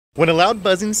When a loud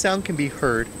buzzing sound can be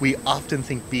heard, we often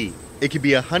think bee. It could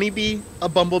be a honeybee, a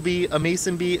bumblebee, a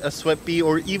mason bee, a sweat bee,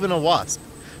 or even a wasp.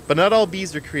 But not all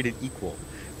bees are created equal.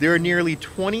 There are nearly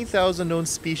 20,000 known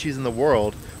species in the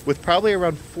world, with probably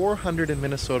around 400 in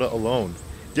Minnesota alone,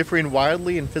 differing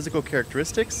wildly in physical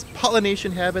characteristics,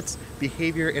 pollination habits,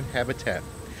 behavior, and habitat.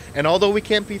 And although we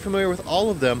can't be familiar with all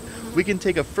of them, we can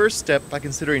take a first step by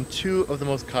considering two of the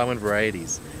most common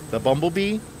varieties, the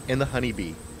bumblebee and the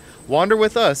honeybee. Wander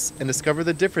with us and discover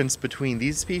the difference between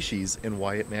these species and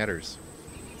why it matters.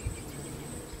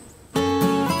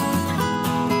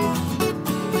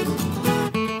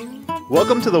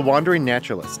 Welcome to The Wandering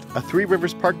Naturalist, a Three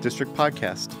Rivers Park District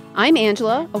podcast. I'm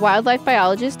Angela, a wildlife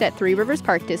biologist at Three Rivers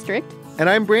Park District. And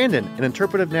I'm Brandon, an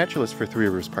interpretive naturalist for Three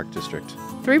Rivers Park District.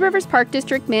 Three Rivers Park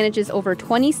District manages over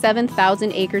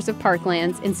 27,000 acres of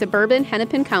parklands in suburban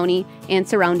Hennepin County and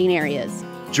surrounding areas.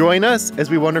 Join us as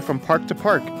we wander from park to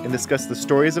park and discuss the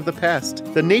stories of the past,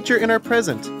 the nature in our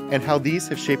present, and how these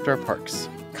have shaped our parks.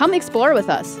 Come explore with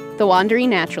us, The Wandering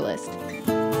Naturalist.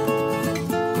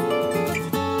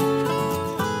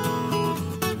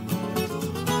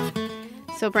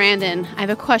 So, Brandon, I have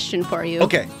a question for you.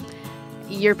 Okay.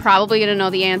 You're probably going to know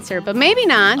the answer, but maybe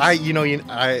not. You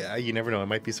never know. I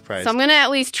might be surprised. So I'm going to at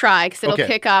least try because it'll Okay.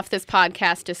 kick off this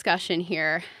podcast discussion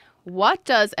here. What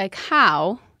does a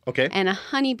cow and a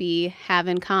honeybee have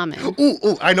in common?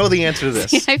 Ooh, I know the answer to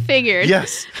this. I figured.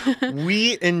 Yes.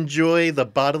 We enjoy the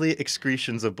bodily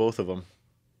excretions of both of them.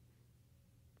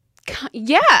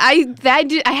 Yeah, I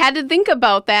had to think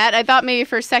about that. I thought maybe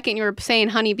for a second you were saying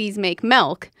honeybees make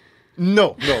milk.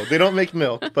 No, they don't make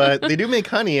milk, but they do make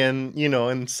honey, and,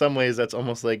 in some ways that's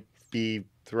almost like bee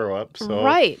throw up. So,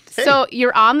 right. Hey. So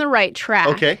you're on the right track.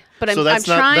 Okay. But that's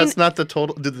trying. not the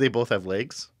total. Do they both have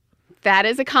legs? That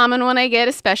is a common one I get,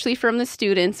 especially from the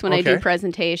students when I do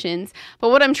presentations. But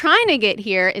what I'm trying to get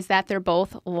here is that they're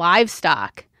both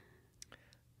livestock.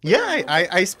 Yeah,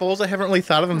 I suppose I haven't really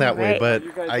thought of them that way, but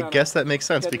I guess that makes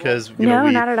sense because we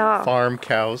not at all. farm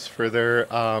cows for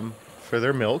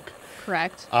their milk.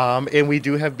 Correct. And we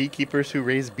do have beekeepers who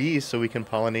raise bees so we can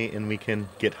pollinate and we can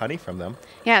get honey from them.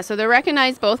 Yeah, so they're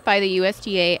recognized both by the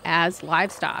USDA as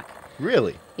livestock.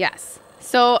 Really? Yes.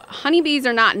 So honeybees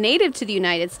are not native to the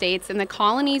United States, and the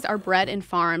colonies are bred and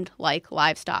farmed like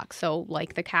livestock, so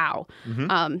like the cow.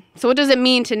 Mm-hmm. So what does it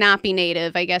mean to not be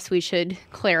native? I guess we should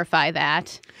clarify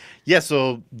that. Yeah,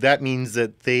 so that means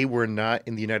that they were not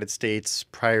in the United States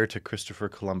prior to Christopher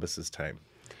Columbus's time.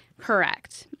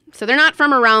 Correct. So they're not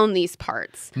from around these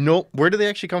parts. No, where do they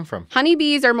actually come from?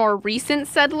 Honeybees are more recent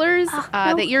settlers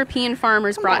that European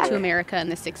farmers brought to America in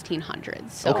the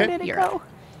 1600s. So Europe.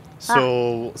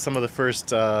 So some of the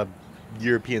first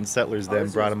European settlers then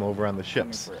brought them over on the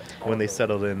ships when they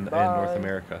settled in North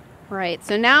America. Right.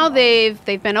 So now they've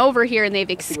been over here and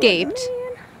they've escaped.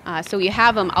 So you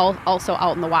have them also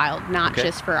out in the wild, not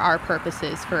just for our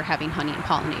purposes for having honey and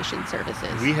pollination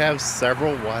services. We have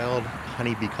several wild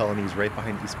honeybee colonies right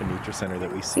behind Eastman Nature Center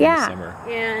that we see in the summer.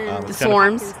 And the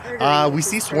swarms. We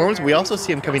see swarms. We also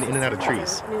see them coming in and out of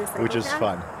trees, which is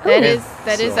fun. That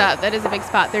is a big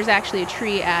spot. There's actually a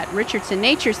tree at Richardson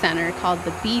Nature Center called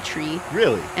the bee tree.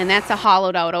 Really? And that's a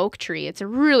hollowed out oak tree. It's a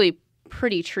really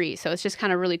pretty tree, so it's just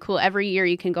kind of really cool. Every year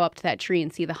you can go up to that tree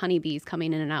and see the honeybees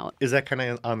coming in and out. Is that kind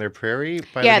of on their prairie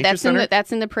by the nature center?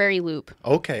 That's in the prairie loop.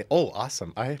 Okay. Oh,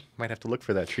 awesome. I might have to look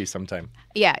for that tree sometime.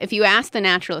 Yeah, if you ask the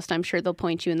naturalist, I'm sure they'll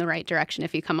point you in the right direction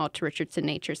if you come out to Richardson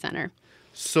Nature Center.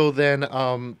 So then,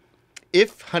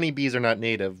 if honeybees are not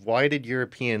native, why did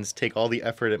Europeans take all the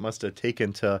effort it must have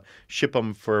taken to ship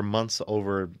them for months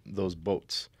over those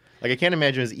boats? Like, I can't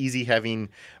imagine it's easy having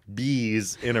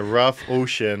bees in a rough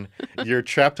ocean. You're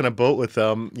trapped in a boat with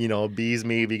them. Bees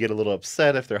maybe get a little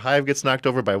upset if their hive gets knocked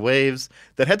over by waves.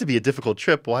 That had to be a difficult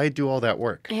trip. Why do all that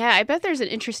work? Yeah, I bet there's an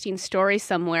interesting story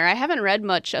somewhere. I haven't read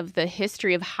much of the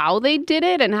history of how they did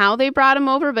it and how they brought them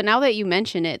over, but now that you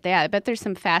mention it, I bet there's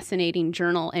some fascinating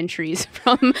journal entries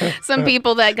from some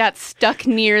people that got stuck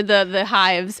near the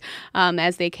hives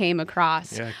as they came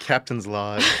across. Yeah, captain's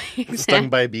log. Exactly. Stung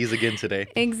by bees again today.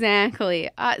 Exactly.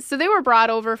 So they were brought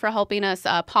over for helping us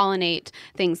pollinate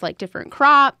things like different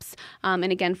crops.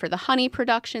 And again, for the honey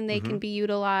production, they can be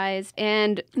utilized.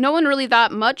 And no one really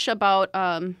thought much about,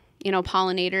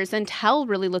 pollinators until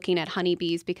really looking at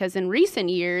honeybees, because in recent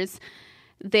years,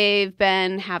 they've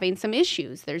been having some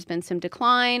issues. There's been some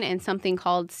decline and something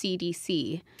called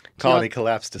CDC. Colony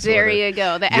collapse disorder. There you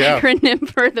go. The acronym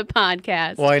for the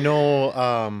podcast. Well, I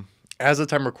know as of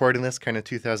the time recording this, kind of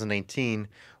 2019,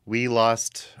 we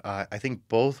lost,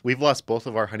 we've lost both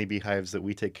of our honeybee hives that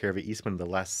we take care of at Eastman the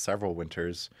last several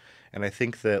winters. And I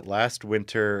think that last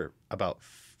winter, about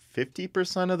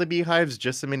 50% of the beehives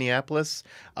just in Minneapolis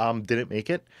didn't make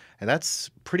it. And that's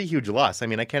pretty huge loss. I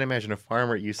mean, I can't imagine a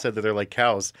farmer, you said that they're like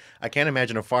cows. I can't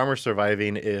imagine a farmer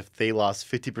surviving if they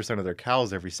lost 50% of their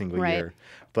cows every single year.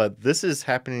 But this is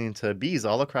happening to bees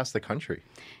all across the country.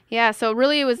 Yeah, so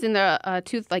really it was in the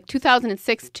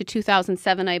 2006 to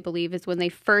 2007, I believe, is when they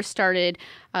first started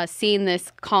seeing this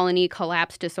colony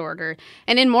collapse disorder.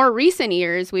 And in more recent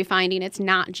years, we're finding it's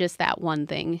not just that one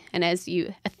thing. And as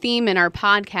a theme in our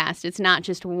podcast, it's not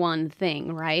just one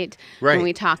thing, right? Right. When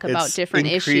we talk about different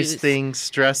issues. Things,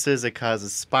 stresses, it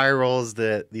causes spirals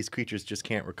that these creatures just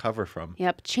can't recover from.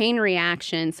 Yep, chain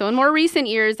reaction. So in more recent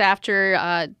years,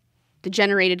 after the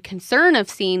generated concern of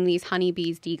seeing these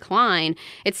honeybees decline,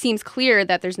 it seems clear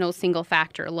that there's no single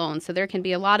factor alone. So there can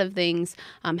be a lot of things,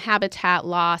 habitat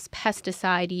loss,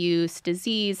 pesticide use,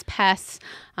 disease, pests,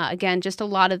 again, just a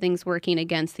lot of things working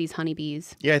against these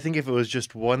honeybees. Yeah, I think if it was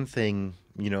just one thing,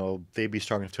 they'd be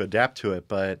strong enough to adapt to it.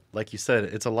 But like you said,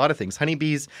 it's a lot of things.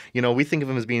 Honeybees, we think of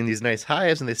them as being these nice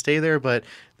hives and they stay there. But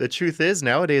the truth is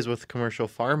nowadays with commercial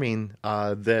farming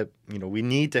that, we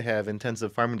need to have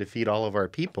intensive farming to feed all of our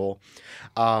people.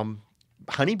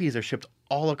 Honeybees are shipped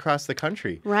all across the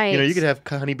country. Right. You could have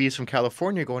honeybees from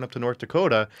California going up to North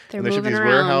Dakota. They're and they ship moving these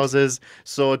around. warehouses.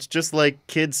 So it's just like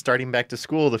kids starting back to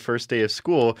school the first day of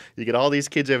school. You get all these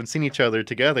kids who haven't seen each other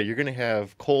together. You're going to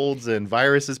have colds and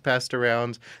viruses passed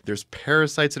around. There's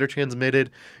parasites that are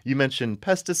transmitted. You mentioned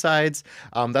pesticides.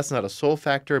 That's not a sole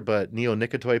factor, but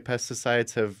neonicotinoid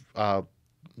pesticides have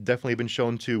definitely been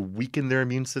shown to weaken their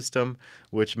immune system,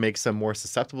 which makes them more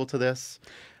susceptible to this.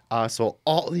 So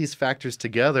all these factors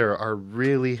together are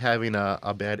really having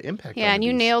a bad impact on Yeah, and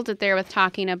you bees. nailed it there with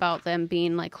talking about them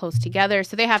being like close together.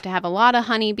 So they have to have a lot of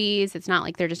honeybees. It's not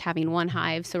like they're just having one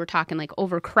hive. So we're talking like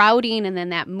overcrowding and then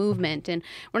that movement. And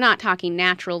we're not talking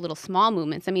natural little small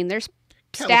movements. I mean, there's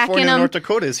stacking California them. and North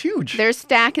Dakota is huge. They're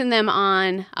stacking them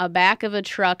on a back of a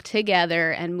truck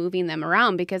together and moving them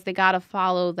around because they got to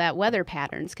follow that weather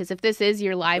patterns. Because if this is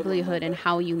your livelihood and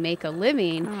how you make a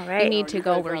living, you need to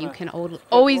go where you can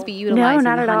always be utilizing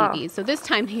the honeybees. So this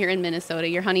time here in Minnesota,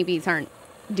 your honeybees aren't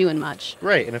doing much.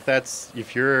 Right, and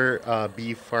if you're a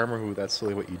bee farmer who that's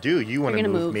really what you do, you want to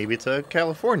move maybe to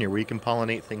California where you can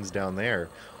pollinate things down there,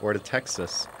 or to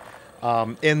Texas.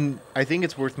 And I think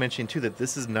it's worth mentioning, too, that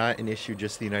this is not an issue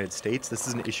just in the United States. This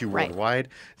is an issue worldwide.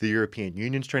 The European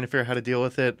Union's trying to figure out how to deal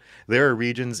with it. There are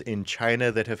regions in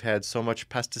China that have had so much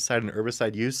pesticide and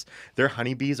herbicide use, their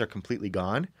honeybees are completely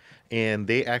gone. And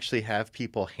they actually have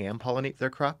people hand-pollinate their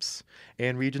crops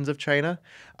in regions of China.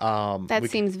 That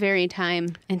seems very time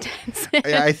intensive.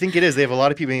 I think it is. They have a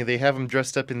lot of people. They have them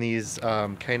dressed up in these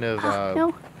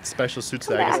special suits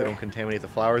that I guess they don't contaminate the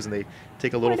flowers, and they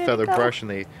take a little feather brush and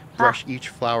they brush each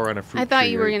flower on a fruit tree. I thought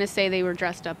you were going to say they were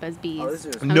dressed up as bees. I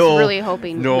was No, really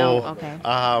hoping. No. Okay.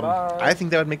 I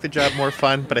think that would make the job more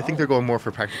fun, but I think they're going more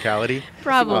for practicality.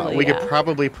 Probably. We could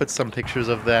probably put some pictures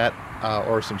of that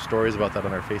or some stories about that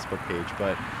on our Facebook page.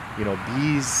 But,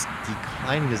 bees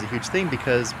declining is a huge thing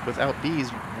because without bees,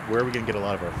 where are we going to get a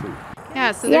lot of our food?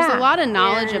 Yeah, so there's a lot of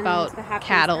knowledge about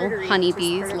cattle,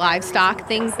 honeybees, livestock,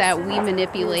 things that we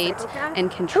manipulate and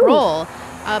control.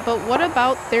 But what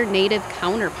about their native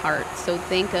counterparts? So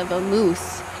think of a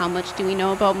moose. How much do we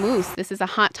know about moose? This is a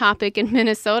hot topic in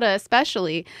Minnesota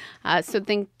especially. So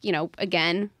think,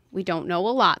 again, we don't know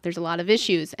a lot. There's a lot of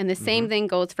issues. And the same thing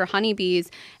goes for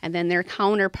honeybees and then their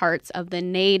counterparts of the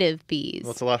native bees.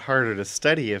 Well, it's a lot harder to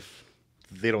study if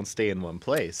they don't stay in one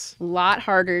place. A lot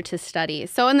harder to study.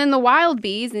 So, and then the wild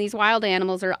bees and these wild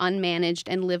animals are unmanaged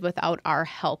and live without our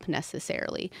help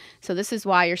necessarily. So this is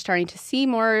why you're starting to see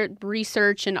more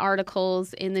research and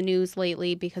articles in the news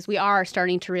lately, because we are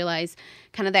starting to realize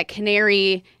kind of that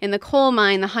canary in the coal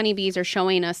mine, the honeybees are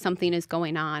showing us something is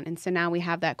going on. And so now we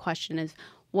have that question is,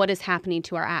 what is happening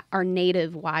to our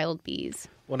native wild bees?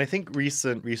 Well, and I think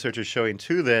recent research is showing,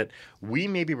 too, that we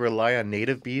maybe rely on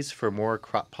native bees for more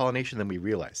crop pollination than we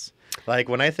realize. Like,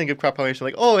 when I think of crop pollination,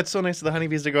 like, oh, it's so nice of the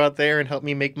honeybees to go out there and help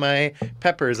me make my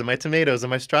peppers and my tomatoes and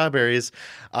my strawberries.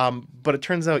 But it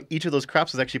turns out each of those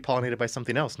crops is actually pollinated by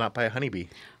something else, not by a honeybee.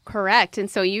 Correct. And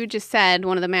so you just said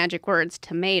one of the magic words,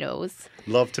 tomatoes.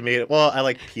 Love tomato. Well, I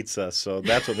like pizza, so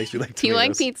that's what makes me like tomatoes. You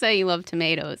like pizza, you love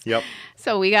tomatoes. Yep.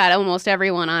 So we got almost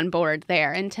everyone on board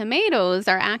there. And tomatoes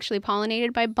are actually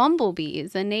pollinated by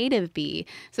bumblebees, a native bee.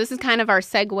 So this is kind of our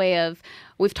segue of,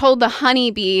 we've told the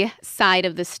honeybee side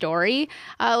of the story.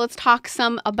 Let's talk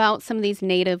about some of these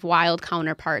native wild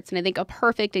counterparts. And I think a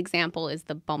perfect example is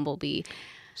the bumblebee.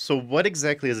 So what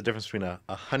exactly is the difference between a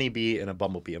honeybee and a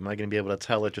bumblebee? Am I going to be able to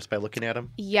tell it just by looking at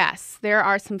them? Yes, there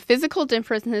are some physical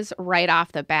differences right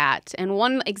off the bat. And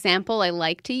one example I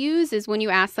like to use is when you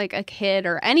ask like a kid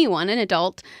or anyone, an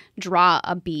adult, draw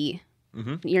a bee.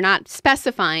 You're not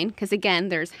specifying because, again,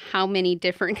 there's how many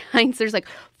different kinds. There's like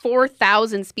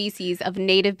 4,000 species of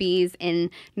native bees in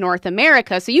North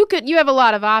America. So you have a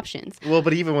lot of options. Well,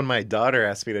 but even when my daughter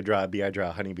asked me to draw a bee, I draw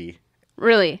a honeybee.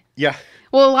 Really? Yeah.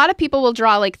 Well, a lot of people will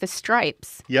draw like the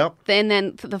stripes. Yep. And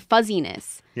then the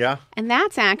fuzziness. Yeah. And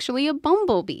that's actually a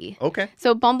bumblebee. Okay.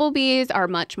 So bumblebees are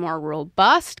much more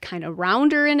robust, kind of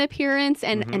rounder in appearance,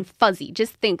 and fuzzy.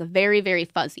 Just think very, very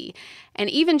fuzzy. And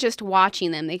even just watching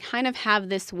them, they kind of have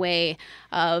this way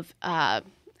of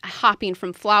hopping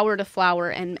from flower to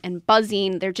flower and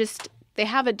buzzing. They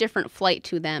have a different flight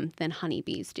to them than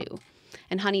honeybees do.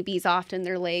 And honeybees often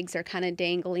their legs are kind of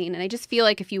dangling, and I just feel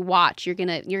like if you watch, you're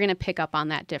gonna pick up on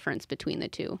that difference between the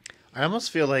two. I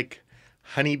almost feel like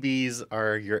honeybees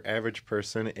are your average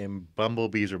person, and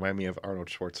bumblebees remind me of Arnold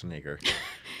Schwarzenegger.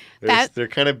 They're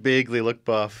kind of big. They look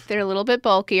buff. They're a little bit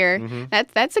bulkier.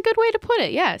 That's a good way to put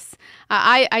it. Yes,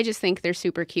 I just think they're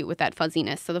super cute with that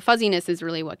fuzziness. So the fuzziness is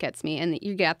really what gets me, and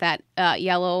you get that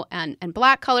yellow and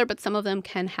black color, but some of them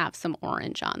can have some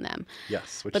orange on them.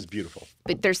 Yes, which is beautiful.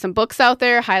 But there's some books out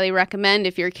there. Highly recommend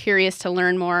if you're curious to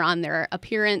learn more on their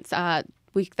appearance.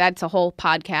 That's a whole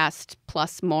podcast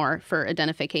plus more for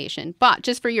identification. But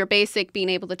just for your basic being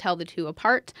able to tell the two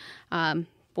apart, we'll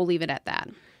leave it at that.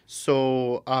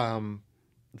 So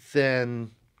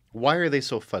then why are they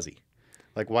so fuzzy?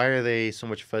 Like, why are they so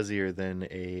much fuzzier than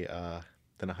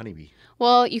a honeybee?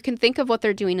 Well, you can think of what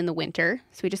they're doing in the winter.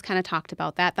 So we just kind of talked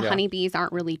about that. The honeybees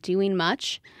aren't really doing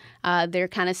much. They're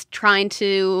kind of trying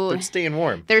to... They're staying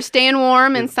warm. They're staying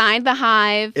warm inside the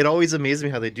hive. It always amazes me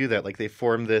how they do that. Like, they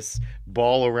form this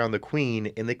ball around the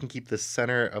queen, and they can keep the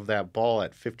center of that ball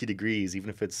at 50 degrees, even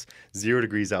if it's 0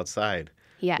 degrees outside.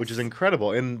 Yes. Which is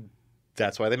incredible. And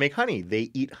that's why they make honey.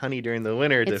 They eat honey during the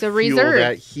winter to fuel reserve.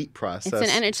 that heat process.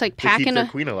 It's like to keep their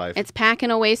queen alive. It's packing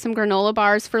away some granola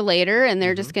bars for later, and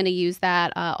they're just going to use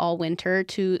that all winter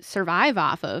to survive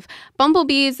off of.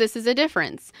 Bumblebees, this is a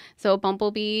difference. So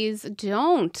bumblebees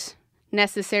don't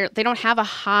have a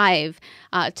hive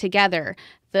together.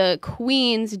 The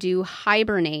queens do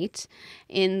hibernate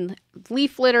in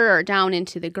leaf litter or down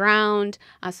into the ground.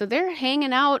 So they're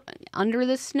hanging out under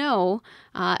the snow.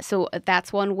 So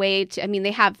that's one way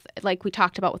they have, like we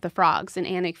talked about with the frogs, an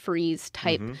antifreeze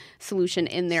type solution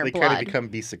in their blood. They kind of become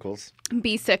bee-sickles.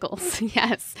 Bee-sickles,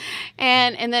 yes.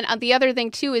 And then the other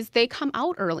thing, too, is they come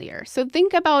out earlier. So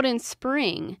think about in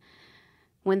spring.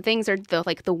 When things are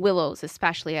like the willows,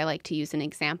 especially, I like to use an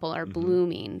example, are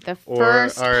blooming. The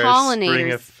first pollinators. Spring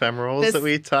ephemerals that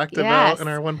we talked about in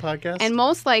our one podcast. And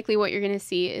most likely what you're going to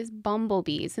see is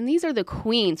bumblebees. And these are the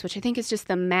queens, which I think is just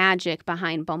the magic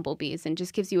behind bumblebees and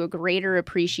just gives you a greater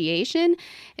appreciation,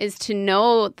 is to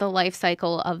know the life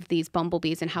cycle of these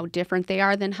bumblebees and how different they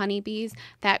are than honeybees.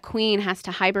 That queen has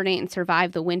to hibernate and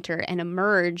survive the winter and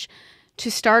emerge to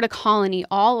start a colony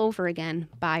all over again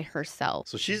by herself.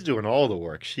 So she's doing all the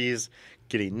work. She's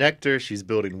getting nectar. She's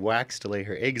building wax to lay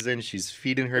her eggs in. She's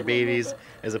feeding her babies,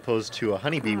 as opposed to a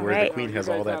honeybee where the queen has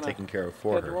all that taken care of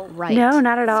for her. Right. No,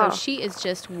 not at all. So she is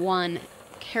just one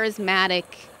charismatic,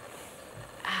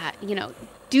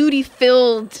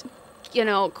 duty-filled,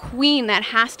 queen that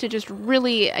has to just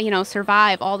really,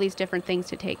 survive all these different things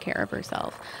to take care of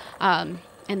herself.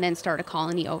 And then start a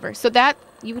colony over. So that,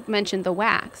 you mentioned the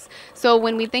wax. So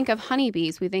when we think of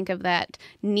honeybees, we think of that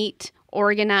neat,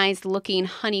 organized looking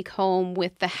honeycomb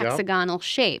with the hexagonal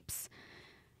shapes.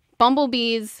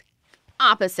 Bumblebees,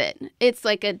 opposite. It's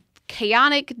like a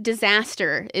chaotic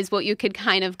disaster is what you could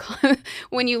kind of,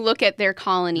 when you look at their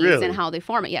colonies and how they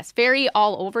form it. Yes, very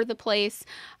all over the place.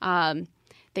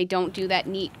 They don't do that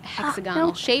neat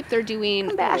hexagonal shape. They're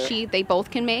doing, they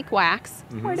both can make wax.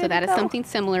 So that is something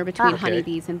similar between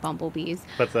honeybees and bumblebees.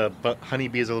 But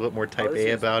honeybees are a little bit more type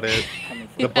A about it.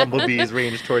 The bumblebees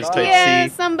range towards type Yeah, C.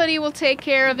 somebody will take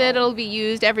care of it. It'll be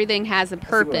used. Everything has a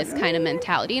purpose kind of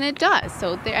mentality. And it does.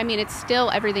 So, it's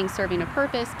still everything serving a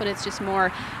purpose, but it's just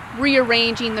more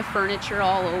rearranging the furniture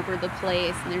all over the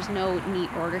place. And there's no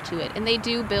neat order to it. And they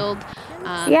do build...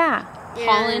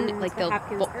 pollen, like they'll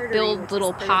build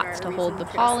little pots to hold the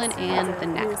pollen and the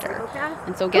nectar.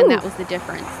 And so again, that was the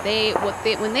difference.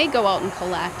 When they go out and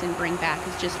collect and bring back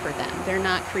is just for them. They're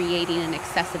not creating an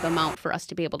excessive amount for us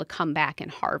to be able to come back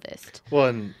and harvest. Well,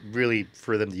 and really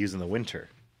for them to use in the winter.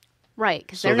 Right,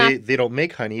 because they don't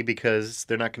make honey because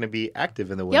they're not going to be active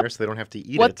in the winter, so they don't have to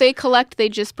eat it. What they collect, they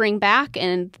just bring back,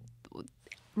 and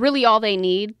really all they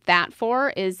need that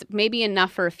for is maybe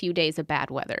enough for a few days of bad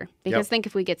weather. Because think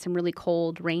if we get some really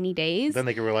cold, rainy days. Then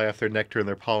they can rely off their nectar and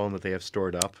their pollen that they have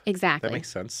stored up. Exactly. That makes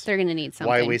sense. They're going to need something.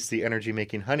 Why waste the energy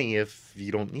making honey if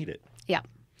you don't need it? Yeah.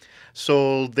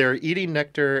 So they're eating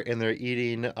nectar and they're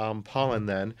eating pollen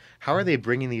then. How are they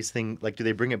bringing these things, like do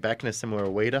they bring it back in a similar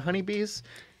way to honeybees?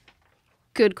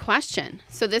 Good question.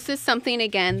 So this is something,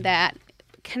 again, that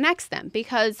connects them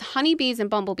because honeybees and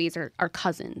bumblebees are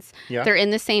cousins. Yeah. They're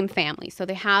in the same family, so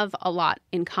they have a lot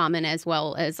in common as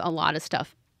well as a lot of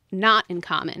stuff not in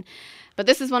common. But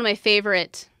this is one of my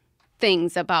favorite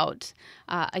things about,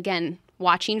 again,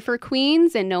 watching for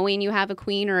queens and knowing you have a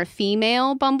queen or a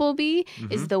female bumblebee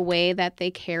is the way that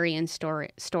they carry and store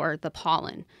the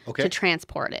pollen to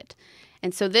transport it.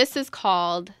 And so this is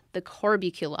called the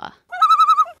corbicula.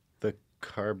 The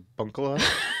carbuncle?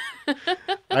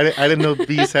 I didn't know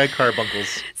bees had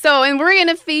carbuncles. So, and we're going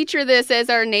to feature this as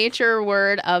our nature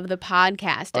word of the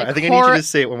podcast. Right, I think I need you to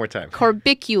say it one more time.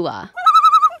 Corbicula.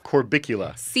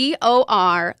 Corbicula. Corbicula.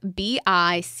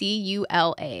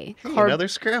 Hey, another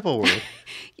Scrabble word.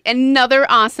 Another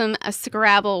awesome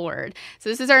Scrabble word. So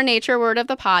this is our nature word of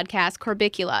the podcast,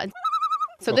 corbicula.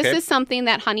 So this is something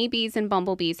that honeybees and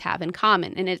bumblebees have in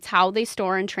common, and it's how they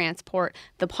store and transport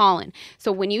the pollen.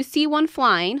 So when you see one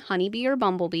flying, honeybee or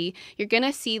bumblebee, you're going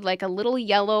to see like a little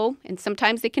yellow, and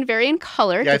sometimes they can vary in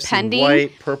color depending. I've seen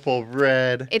white, purple,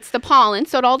 red. It's the pollen,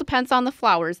 so it all depends on the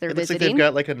flowers they're visiting. Looks like they've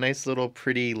got like a nice little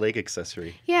pretty leg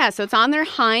accessory. Yeah, so it's on their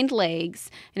hind legs,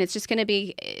 and it's just going to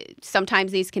be,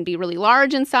 sometimes these can be really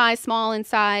large in size, small in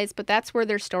size, but that's where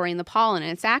they're storing the pollen.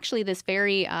 And it's actually this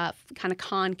very kind of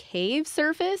concave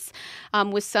surface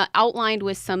with outlined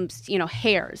with some,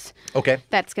 hairs. Okay.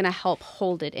 That's going to help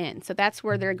hold it in. So that's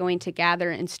where they're going to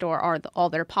gather and store all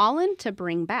their pollen to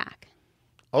bring back.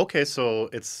 Okay, so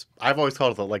I've always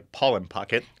called it the pollen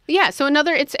pocket. Yeah, so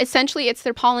it's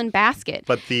their pollen basket.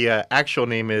 But the actual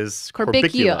name is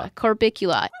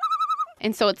Corbicula.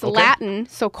 And so it's Latin.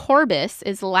 So corbis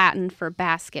is Latin for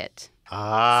basket.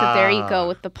 So there you go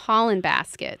with the pollen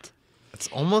basket. It's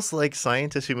almost like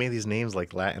scientists who made these names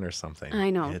like Latin or something.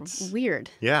 I know. It's weird.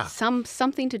 Yeah.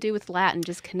 Something to do with Latin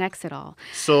just connects it all.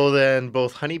 So then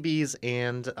both honeybees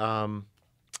and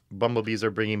bumblebees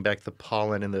are bringing back the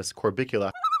pollen in this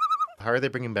corbicula. How are they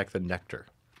bringing back the nectar?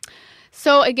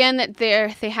 So again,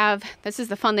 this is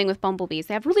the fun thing with bumblebees.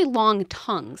 They have really long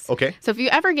tongues. Okay. So if you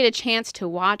ever get a chance to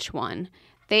watch one,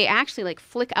 they actually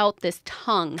flick out this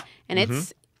tongue, and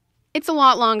it's a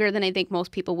lot longer than I think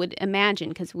most people would imagine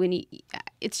because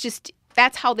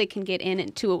that's how they can get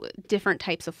into different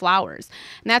types of flowers.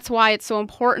 And that's why it's so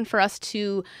important for us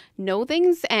to know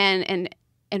things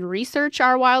and research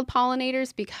our wild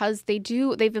pollinators because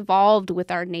they've evolved with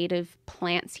our native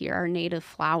plants here, our native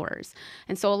flowers.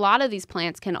 And so a lot of these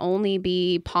plants can only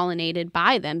be pollinated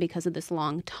by them because of this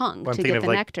long tongue to get the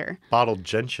nectar. Bottled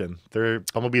gentian.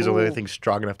 Bumblebees are the only thing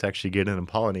strong enough to actually get in and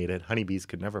pollinate it. Honeybees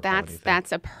could never pollinate that.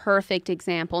 That's a perfect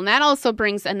example. And that also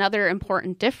brings another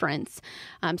important difference.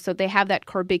 So they have that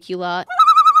corbicula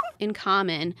in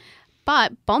common.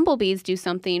 But bumblebees do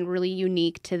something really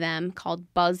unique to them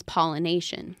called buzz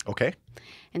pollination. Okay.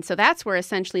 And so that's where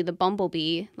essentially the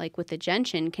bumblebee, like with the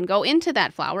gentian, can go into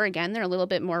that flower. Again, they're a little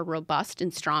bit more robust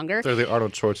and stronger. They're the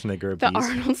Arnold Schwarzenegger of bees. The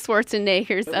Arnold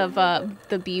Schwarzeneggers of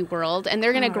the bee world. And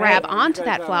they're going to grab onto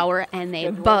that flower and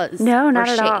they buzz or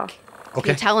shake. All.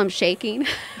 Okay. You tell them shaking.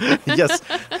 Yes.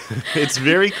 It's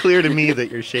very clear to me that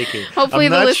you're shaking. Hopefully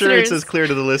I'm not sure it's as clear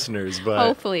to the listeners, but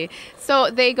hopefully. So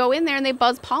they go in there and they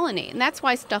buzz pollinate. And that's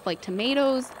why stuff like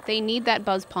tomatoes, they need that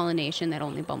buzz pollination that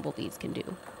only bumblebees can do.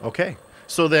 Okay.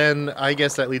 So then I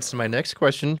guess that leads to my next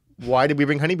question. Why did we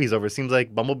bring honeybees over? It seems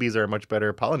like bumblebees are a much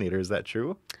better pollinator. Is that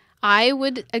true? I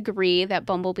would agree that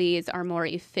bumblebees are more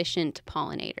efficient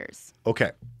pollinators.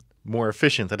 Okay. More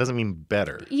efficient. That doesn't mean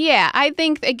better. Yeah, I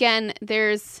think, again,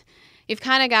 you've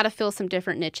kind of got to fill some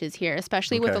different niches here,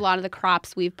 especially with a lot of the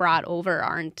crops we've brought over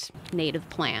aren't native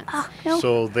plants. Oh, no.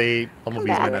 So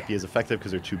bumblebees might not be as effective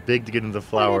because they're too big to get into the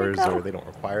flowers or they don't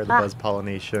require the buzz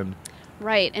pollination.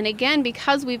 Right. And again,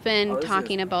 because we've been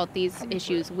talking about these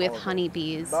issues with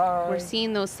honeybees, we're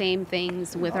seeing those same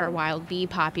things with our wild bee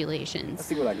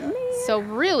populations. So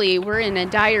really, we're in a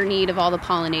dire need of all the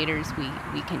pollinators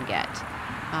we can get.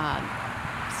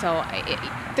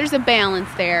 There's a balance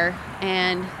there,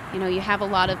 and you have a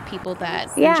lot of people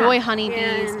that enjoy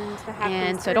honeybees,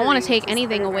 and so I don't want to take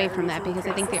anything away from that because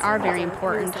I think they are very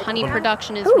important. Honey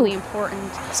production is really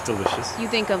important. It's delicious. You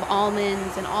think of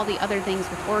almonds and all the other things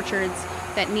with orchards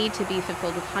that need to be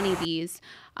fulfilled with honeybees.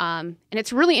 And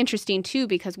it's really interesting, too,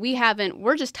 because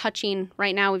we're just touching,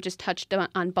 right now we've just touched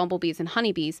on bumblebees and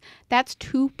honeybees. That's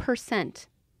 2%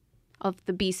 of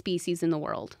the bee species in the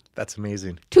world. That's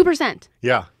amazing. 2%.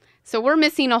 Yeah. So we're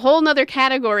missing a whole nother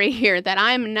category here that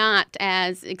I'm not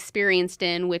as experienced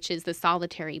in, which is the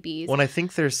solitary bees. Well, and I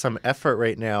think there's some effort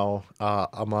right now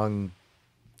among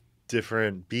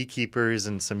different beekeepers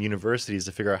and some universities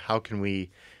to figure out how can we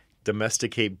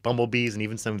domesticate bumblebees and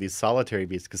even some of these solitary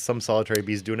bees, because some solitary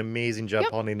bees do an amazing job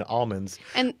pollinating almonds.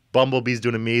 And bumblebees do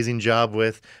an amazing job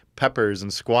with peppers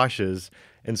and squashes.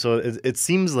 And so it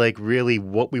seems like really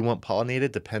what we want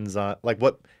pollinated depends on like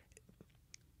what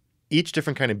each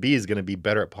different kind of bee is going to be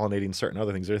better at pollinating certain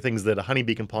other things. There are things that a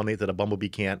honeybee can pollinate that a bumblebee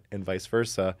can't, and vice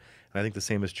versa. And I think the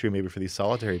same is true maybe for these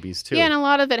solitary bees too. Yeah, and a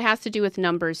lot of it has to do with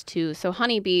numbers too. So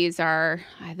honeybees they're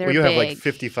big. You have like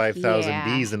 55,000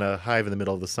 bees in a hive in the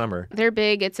middle of the summer. They're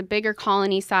big. It's a bigger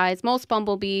colony size. Most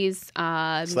bumblebees,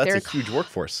 so that's a huge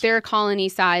workforce. Their colony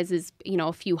size is,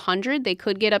 a few hundred. They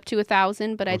could get up to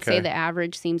 1,000, but I'd say the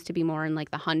average seems to be more in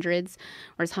like the hundreds,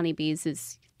 whereas honeybees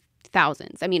is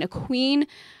thousands. I mean, a queen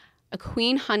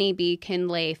honeybee can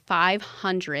lay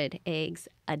 500 eggs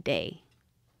a day.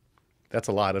 That's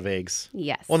a lot of eggs.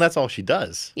 Yes. Well, and that's all she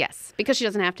does. Yes, because she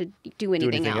doesn't have to do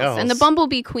anything else. And the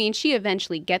bumblebee queen, she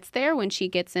eventually gets there. When she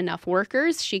gets enough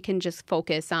workers, she can just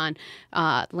focus on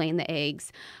laying the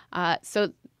eggs.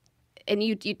 And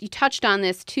you touched on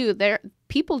this too.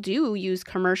 People do use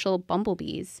commercial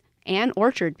bumblebees and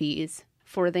orchard bees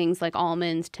for things like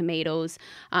almonds, tomatoes,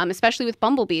 especially with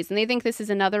bumblebees. And they think this is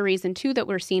another reason, too, that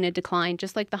we're seeing a decline.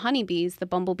 Just like the honeybees, the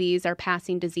bumblebees are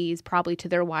passing disease probably to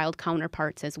their wild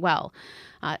counterparts as well.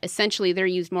 Essentially, they're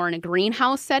used more in a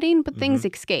greenhouse setting, but things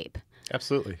escape.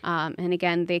 Absolutely. And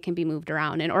again, they can be moved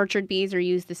around. And orchard bees are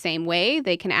used the same way.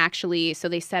 They can actually, so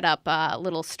they set up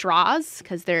little straws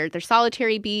because they're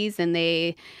solitary bees, and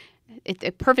a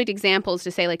perfect example is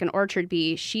to say like an orchard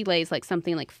bee, she lays like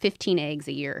something like 15 eggs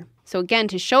a year. So again,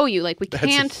 to show you, like we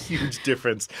can't. That's a huge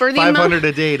difference. For the 500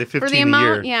 a day to 15 a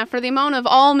year. Yeah, for the amount of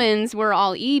almonds we're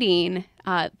all eating,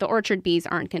 the orchard bees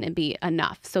aren't going to be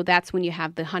enough. So that's when you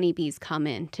have the honeybees come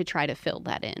in to try to fill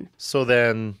that in. So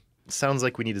then, sounds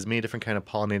like we need as many different kind of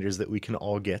pollinators that we can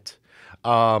all get,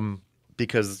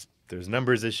 because there's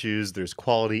numbers issues, there's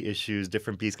quality issues,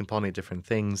 different bees can pollinate different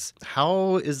things.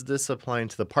 How is this applying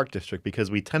to the park district? Because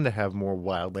we tend to have more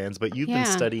wildlands, but you've been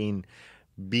studying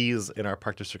bees in our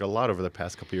park district a lot over the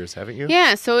past couple of years, haven't you?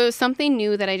 Yeah, so it was something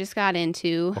new that I just got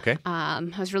into. Okay. I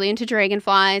was really into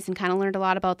dragonflies and kind of learned a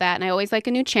lot about that, and I always like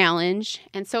a new challenge.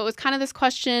 And so it was kind of this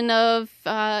question of,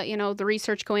 the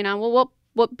research going on, well,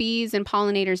 what bees and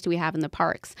pollinators do we have in the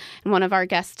parks? And one of our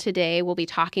guests today will be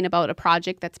talking about a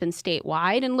project that's been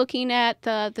statewide and looking at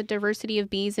the diversity of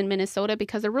bees in Minnesota,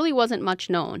 because there really wasn't much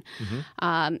known.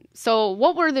 So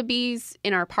what were the bees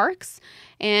in our parks?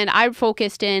 And I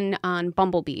focused in on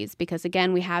bumblebees because,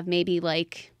 again, we have maybe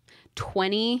like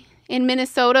 20 in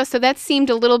Minnesota, so that seemed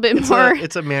a little bit more.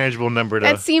 It's a manageable number to.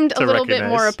 That seemed to a little recognize. bit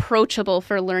more approachable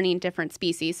for learning different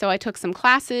species. So I took some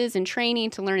classes and training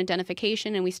to learn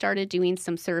identification, and we started doing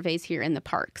some surveys here in the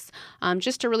parks,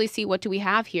 just to really see what do we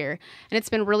have here. And it's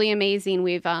been really amazing.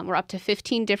 We're up to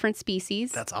 15 different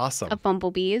species. That's awesome. Of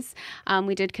bumblebees.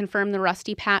 We did confirm the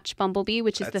rusty patch bumblebee,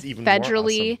 which is That's the even more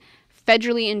awesome.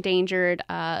 federally endangered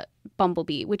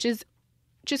bumblebee, which is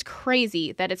just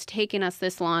crazy that it's taken us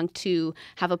this long to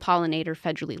have a pollinator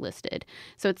federally listed.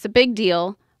 So it's a big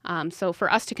deal. So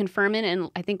for us to confirm it,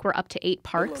 and I think we're up to 8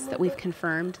 parks that we've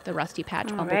confirmed the rusty patch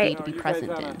bumblebee to be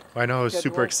present in. I know, I was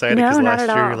super excited because last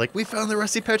year you're like, we found the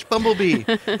rusty patch bumblebee.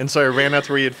 And so I ran out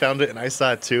to where you had found it, and I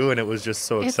saw it too, and it was just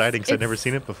so exciting because I'd never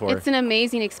seen it before. It's an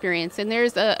amazing experience. And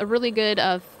there's a really good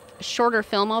shorter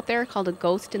film out there called A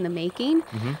Ghost in the Making.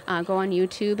 Go on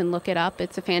YouTube and look it up.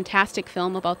 It's a fantastic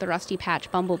film about the rusty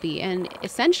patch bumblebee, and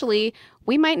essentially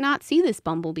we might not see this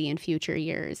bumblebee in future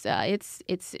years. It's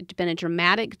been a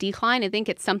dramatic decline. I think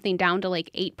it's something down to like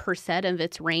 8% of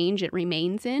its range it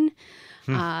remains in.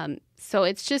 So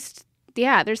it's just,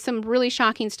 there's some really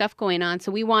shocking stuff going on.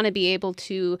 So we want to be able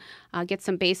to get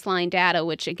some baseline data,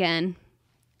 which again,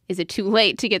 is it too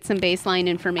late to get some baseline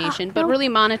information, but really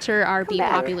monitor our bee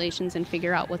populations and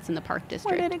figure out what's in the park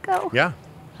district. Where did it go? Yeah,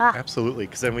 absolutely,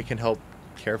 because then we can help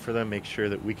care for them, make sure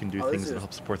that we can do things that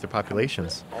help support their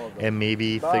populations, and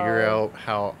maybe figure out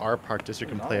how our park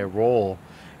district can play a role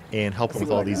in helping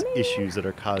with all these issues that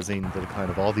are causing the decline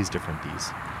of all these different bees.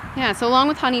 Yeah, so along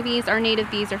with honeybees, our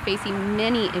native bees are facing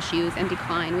many issues and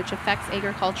decline, which affects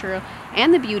agriculture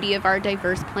and the beauty of our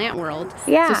diverse plant world.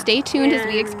 So stay tuned as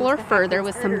we explore further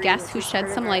with some guests who shed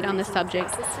some light on the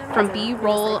subject, from bee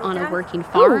role on a working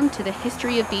farm to the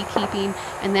history of beekeeping,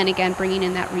 and then again bringing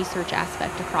in that research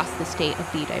aspect across the state of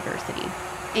bee diversity.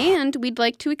 And we'd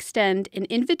like to extend an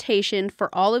invitation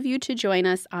for all of you to join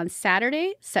us on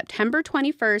Saturday, September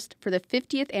 21st for the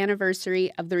 50th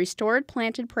anniversary of the restored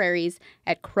planted prairies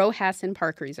at Crow-Hassan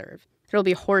Park Reserve. There'll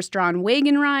be horse-drawn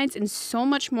wagon rides and so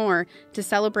much more to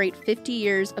celebrate 50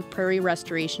 years of prairie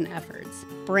restoration efforts.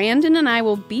 Brandon and I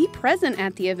will be present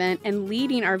at the event and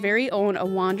leading our very own A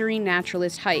Wandering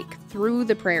Naturalist hike through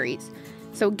the prairies.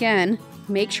 So again,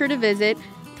 make sure to visit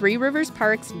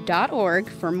threeriversparks.org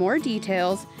for more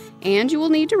details, and you will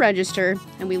need to register,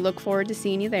 and we look forward to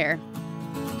seeing you there.